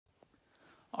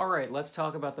All right, let's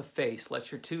talk about the face.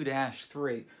 Lecture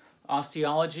 2-3.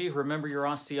 Osteology, remember your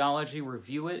osteology,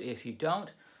 review it if you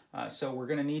don't. So we're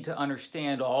going to need to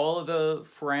understand all of the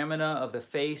foramina of the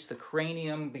face, the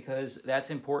cranium, because that's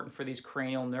important for these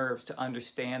cranial nerves to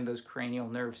understand those cranial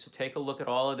nerves. So take a look at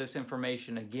all of this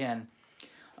information again.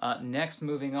 Next,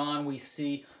 moving on, we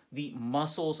see the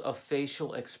muscles of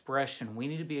facial expression. We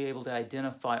need to be able to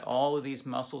identify all of these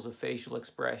muscles of facial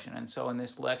expression. And so in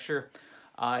this lecture,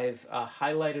 I've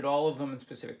highlighted all of them in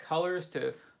specific colors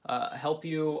to help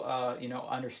you,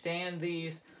 understand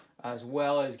these, as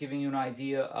well as giving you an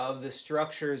idea of the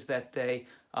structures that they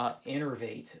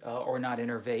innervate, or not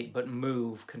innervate, but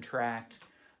move, contract.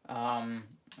 You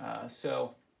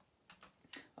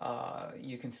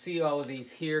can see all of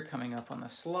these here coming up on the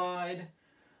slide.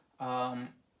 And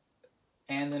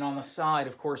then on the side,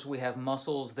 of course, we have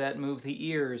muscles that move the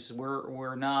ears.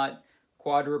 We're not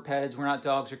quadrupeds, we're not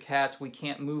dogs or cats. We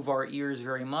can't move our ears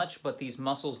very much, but these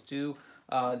muscles do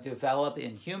develop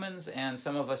in humans, and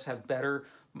some of us have better,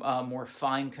 more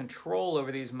fine control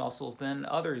over these muscles than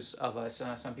others of us.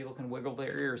 Some people can wiggle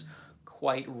their ears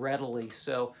quite readily.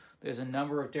 So there's a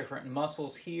number of different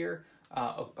muscles here,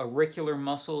 auricular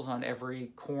muscles on every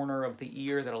corner of the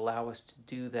ear that allow us to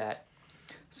do that.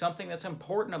 Something that's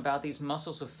important about these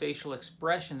muscles of facial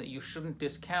expression that you shouldn't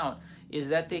discount is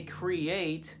that they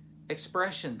create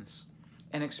expressions.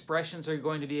 And expressions are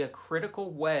going to be a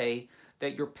critical way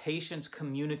that your patients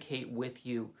communicate with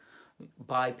you.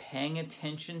 By paying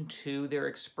attention to their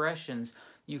expressions,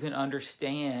 you can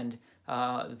understand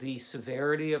the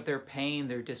severity of their pain,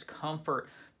 their discomfort,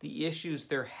 the issues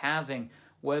they're having,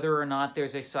 whether or not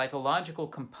there's a psychological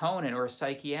component or a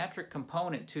psychiatric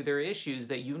component to their issues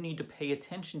that you need to pay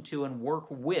attention to and work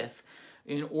with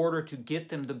in order to get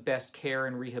them the best care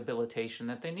and rehabilitation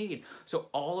that they need. So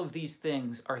all of these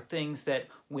things are things that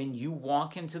when you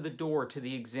walk into the door to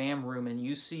the exam room and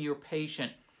you see your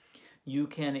patient, you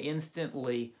can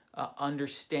instantly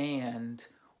understand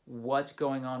what's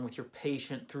going on with your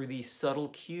patient through these subtle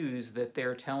cues that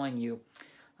they're telling you.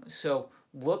 So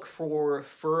look for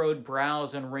furrowed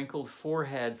brows and wrinkled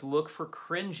foreheads. Look for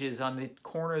cringes on the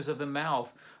corners of the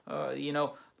mouth.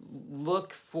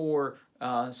 Look for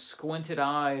squinted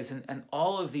eyes and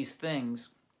all of these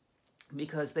things,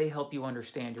 because they help you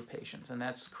understand your patients, and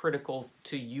that's critical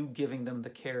to you giving them the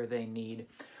care they need.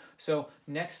 So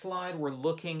next slide, we're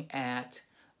looking at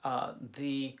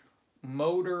the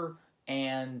motor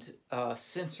and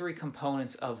sensory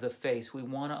components of the face. We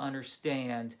want to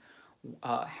understand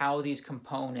how these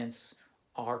components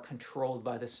are controlled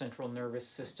by the central nervous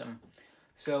system.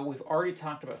 So we've already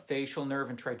talked about facial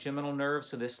nerve and trigeminal nerve,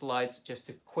 so this slide's just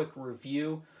a quick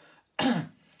review.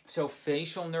 So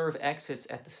facial nerve exits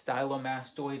at the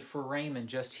stylomastoid foramen,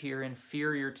 just here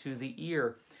inferior to the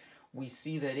ear. We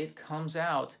see that it comes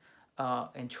out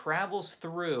and travels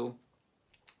through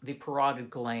the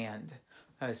parotid gland,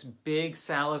 this big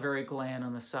salivary gland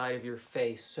on the side of your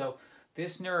face. So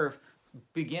this nerve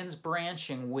begins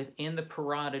branching within the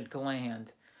parotid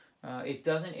gland. It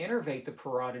doesn't innervate the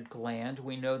parotid gland.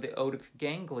 We know the otic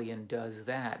ganglion does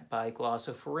that by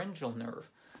glossopharyngeal nerve.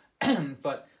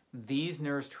 But these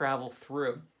nerves travel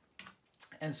through.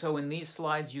 And so in these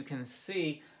slides you can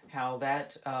see how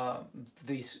that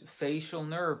the facial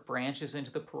nerve branches into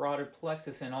the parotid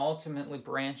plexus and ultimately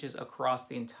branches across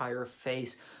the entire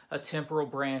face. A temporal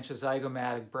branch, a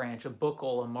zygomatic branch, a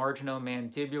buccal, a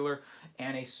marginomandibular,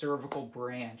 and a cervical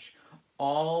branch,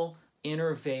 all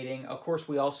innervating. Of course,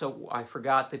 I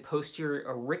forgot the posterior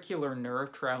auricular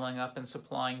nerve traveling up and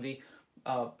supplying the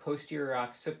posterior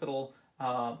occipital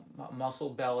muscle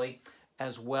belly,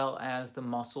 as well as the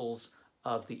muscles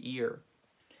of the ear.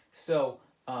 So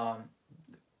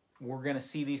we're going to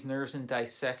see these nerves in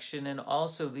dissection, and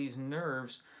also these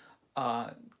nerves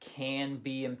can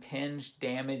be impinged,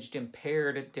 damaged,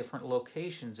 impaired at different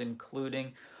locations,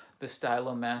 including the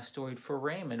stylomastoid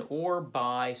foramen, or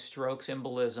by strokes,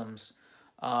 embolisms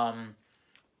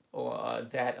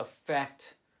that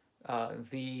affect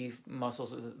the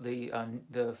muscles of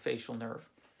the facial nerve.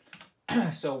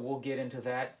 So we'll get into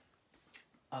that.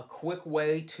 A quick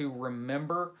way to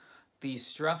remember these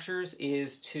structures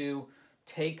is to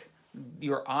take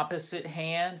your opposite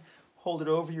hand, hold it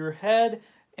over your head,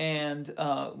 and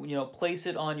place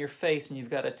it on your face. And you've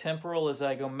got a temporal, a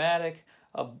zygomatic,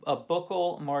 a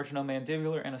buccal,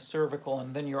 marginomandibular, and a cervical.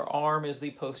 And then your arm is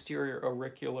the posterior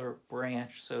auricular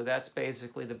branch. So that's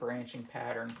basically the branching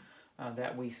pattern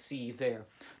that we see there.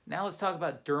 Now let's talk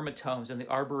about dermatomes and the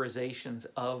arborizations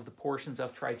of the portions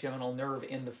of trigeminal nerve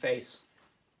in the face.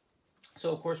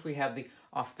 So of course we have the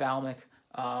ophthalmic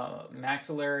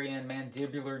maxillary and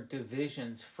mandibular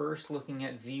divisions. First, looking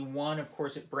at V1, of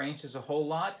course, it branches a whole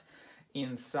lot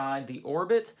inside the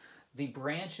orbit. The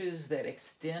branches that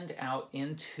extend out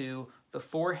into the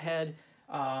forehead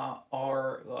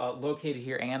are located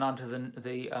here and onto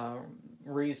the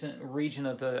region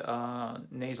of the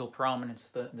nasal prominence,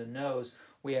 the nose.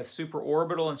 We have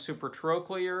supraorbital and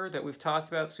supratrochlear that we've talked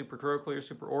about, supratrochlear,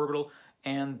 supraorbital,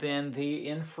 and then the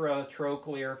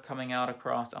infratrochlear coming out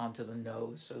across onto the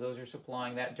nose. So those are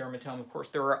supplying that dermatome. Of course,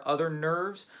 there are other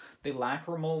nerves, the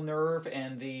lacrimal nerve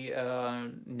and the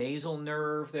nasal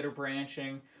nerve that are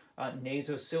branching,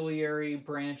 nasociliary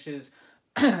branches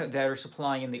that are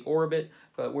supplying in the orbit,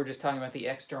 but we're just talking about the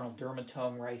external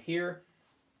dermatome right here.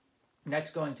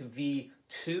 Next, going to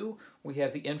V2, we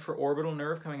have the infraorbital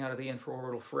nerve coming out of the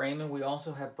infraorbital foramen. We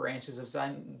also have branches of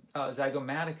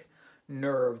zygomatic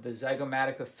nerve, the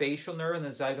zygomaticofacial nerve and the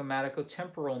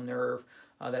zygomaticotemporal nerve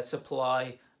that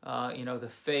supply the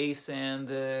face and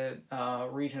the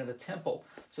region of the temple.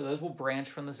 So those will branch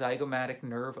from the zygomatic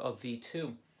nerve of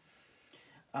V2.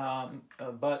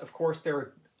 But of course there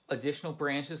are additional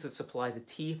branches that supply the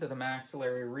teeth of the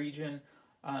maxillary region.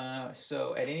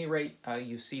 So at any rate,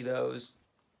 you see those.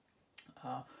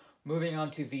 Moving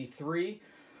on to V3,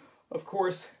 of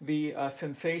course, the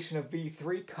sensation of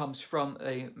V3 comes from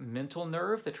a mental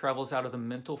nerve that travels out of the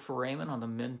mental foramen on the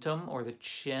mentum or the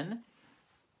chin.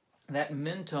 That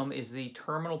mentum is the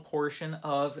terminal portion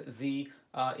of the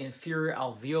inferior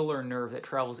alveolar nerve that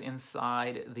travels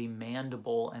inside the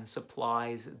mandible and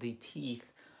supplies the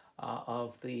teeth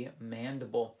of the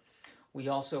mandible. We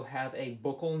also have a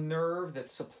buccal nerve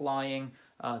that's supplying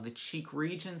the cheek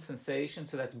region sensation,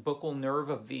 so that's buccal nerve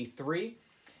of V3,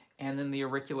 and then the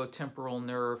auriculotemporal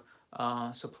nerve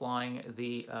supplying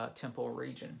the temporal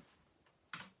region.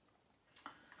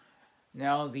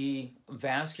 Now, the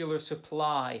vascular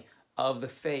supply of the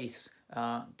face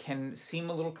can seem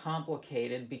a little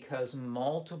complicated because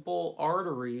multiple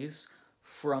arteries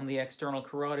from the external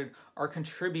carotid are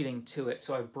contributing to it.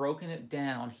 So I've broken it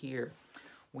down here.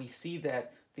 We see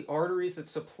that the arteries that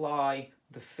supply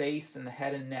the face and the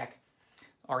head and neck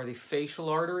are the facial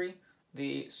artery,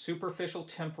 the superficial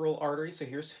temporal artery, so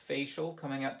here's facial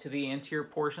coming up to the anterior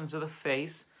portions of the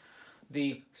face,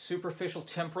 the superficial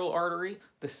temporal artery,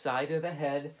 the side of the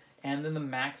head, and then the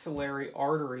maxillary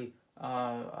artery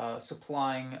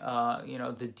supplying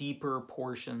the deeper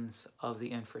portions of the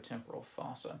infratemporal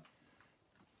fossa.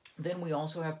 Then we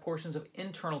also have portions of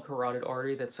internal carotid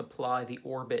artery that supply the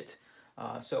orbit.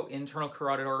 So internal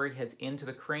carotid artery heads into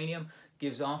the cranium,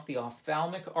 gives off the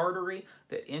ophthalmic artery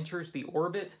that enters the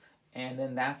orbit, and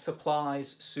then that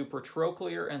supplies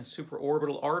supratrochlear and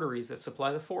supraorbital arteries that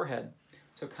supply the forehead.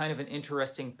 So kind of an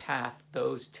interesting path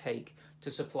those take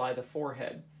to supply the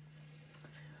forehead.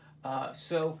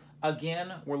 So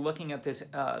again, we're looking at this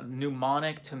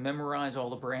mnemonic to memorize all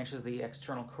the branches of the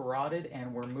external carotid,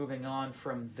 and we're moving on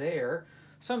from there.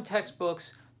 Some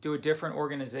textbooks do a different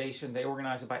organization. They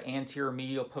organize it by anterior,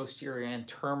 medial, posterior, and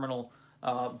terminal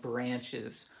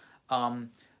branches.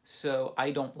 So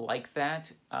I don't like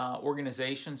that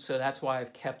organization, so that's why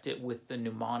I've kept it with the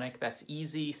mnemonic. That's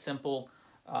easy, simple.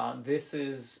 This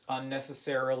is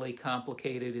unnecessarily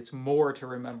complicated. It's more to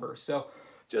remember. So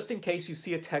just in case you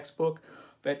see a textbook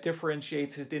that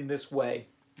differentiates it in this way,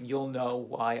 you'll know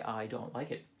why I don't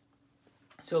like it.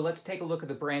 So let's take a look at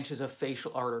the branches of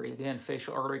facial artery. Again,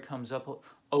 facial artery comes up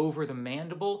over the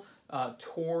mandible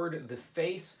toward the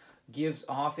face, gives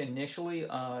off initially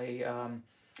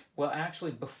well,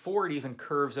 actually, before it even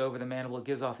curves over the mandible, it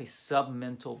gives off a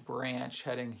submental branch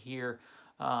heading here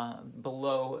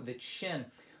below the chin.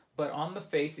 But on the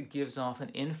face, it gives off an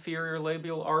inferior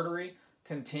labial artery,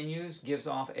 continues, gives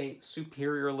off a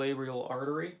superior labial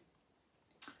artery,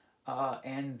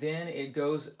 and then it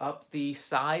goes up the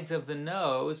sides of the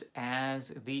nose as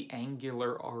the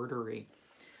angular artery.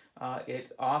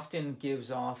 It often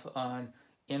gives off an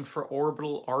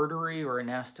infraorbital artery or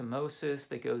anastomosis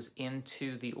that goes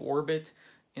into the orbit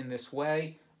in this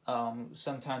way,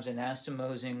 sometimes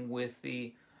anastomosing with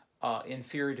the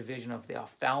inferior division of the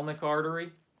ophthalmic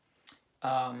artery.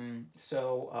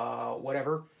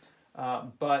 Whatever.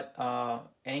 But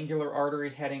angular artery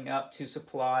heading up to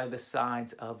supply the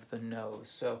sides of the nose.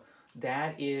 So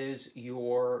that is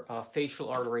your facial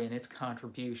artery and its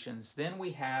contributions. Then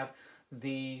we have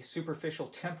the superficial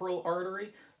temporal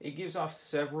artery. It gives off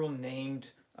several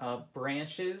named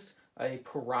branches, a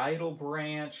parietal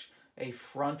branch, a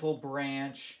frontal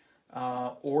branch,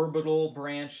 orbital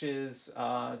branches,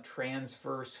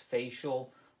 transverse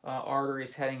facial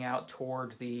arteries heading out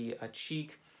toward the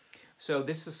cheek. So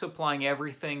this is supplying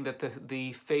everything that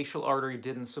the facial artery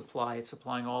didn't supply. It's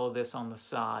supplying all of this on the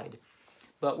side.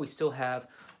 But we still have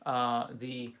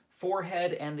the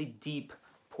forehead and the deep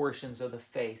portions of the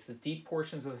face. The deep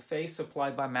portions of the face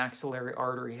supplied by maxillary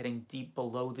artery heading deep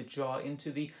below the jaw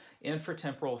into the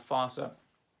infratemporal fossa.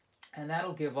 And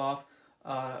that'll give off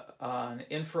an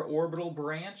infraorbital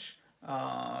branch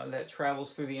that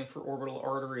travels through the infraorbital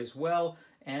artery as well,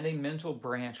 and a mental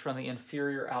branch from the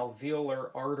inferior alveolar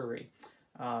artery,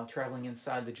 traveling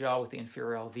inside the jaw with the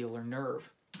inferior alveolar nerve.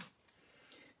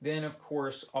 Then, of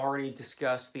course, already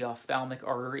discussed the ophthalmic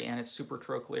artery and its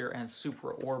supratrochlear and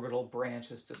supraorbital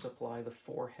branches to supply the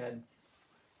forehead.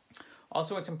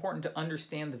 Also, it's important to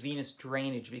understand the venous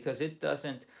drainage because it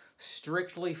doesn't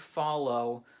strictly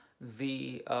follow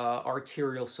the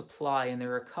arterial supply, and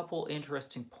there are a couple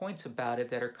interesting points about it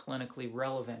that are clinically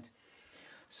relevant.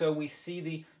 So we see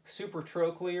the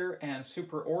supratrochlear and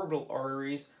supraorbital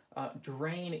arteries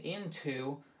drain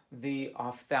into the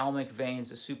ophthalmic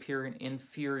veins, the superior and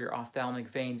inferior ophthalmic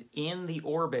veins in the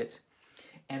orbit,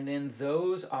 and then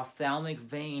those ophthalmic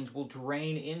veins will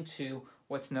drain into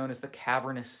what's known as the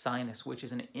cavernous sinus, which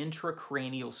is an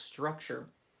intracranial structure.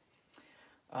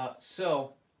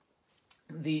 So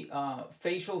the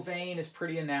facial vein is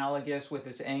pretty analogous with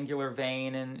its angular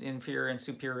vein and inferior and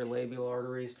superior labial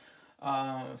arteries.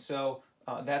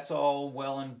 That's all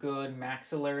well and good.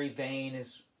 Maxillary vein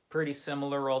is pretty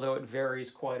similar, although it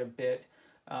varies quite a bit.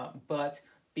 But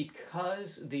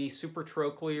because the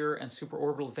supratrochlear and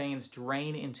supraorbital veins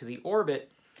drain into the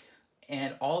orbit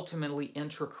and ultimately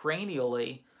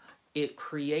intracranially, it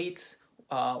creates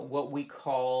what we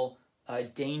call a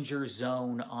danger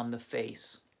zone on the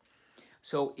face.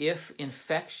 So if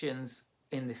infections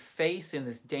in the face in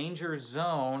this danger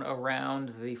zone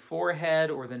around the forehead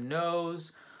or the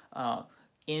nose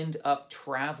end up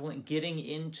getting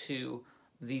into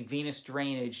the venous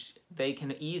drainage, they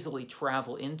can easily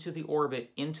travel into the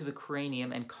orbit, into the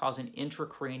cranium, and cause an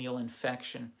intracranial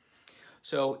infection.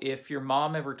 So if your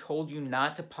mom ever told you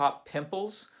not to pop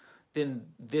pimples, then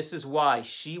this is why.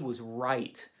 She was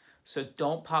right. So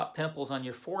don't pop pimples on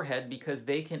your forehead because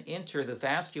they can enter the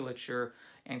vasculature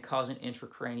and cause an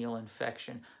intracranial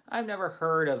infection. I've never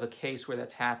heard of a case where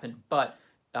that's happened, but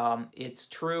it's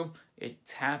true.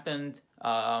 It's happened.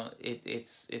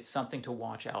 It's something to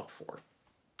watch out for.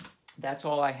 That's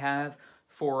all I have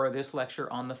for this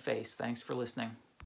lecture on the face. Thanks for listening.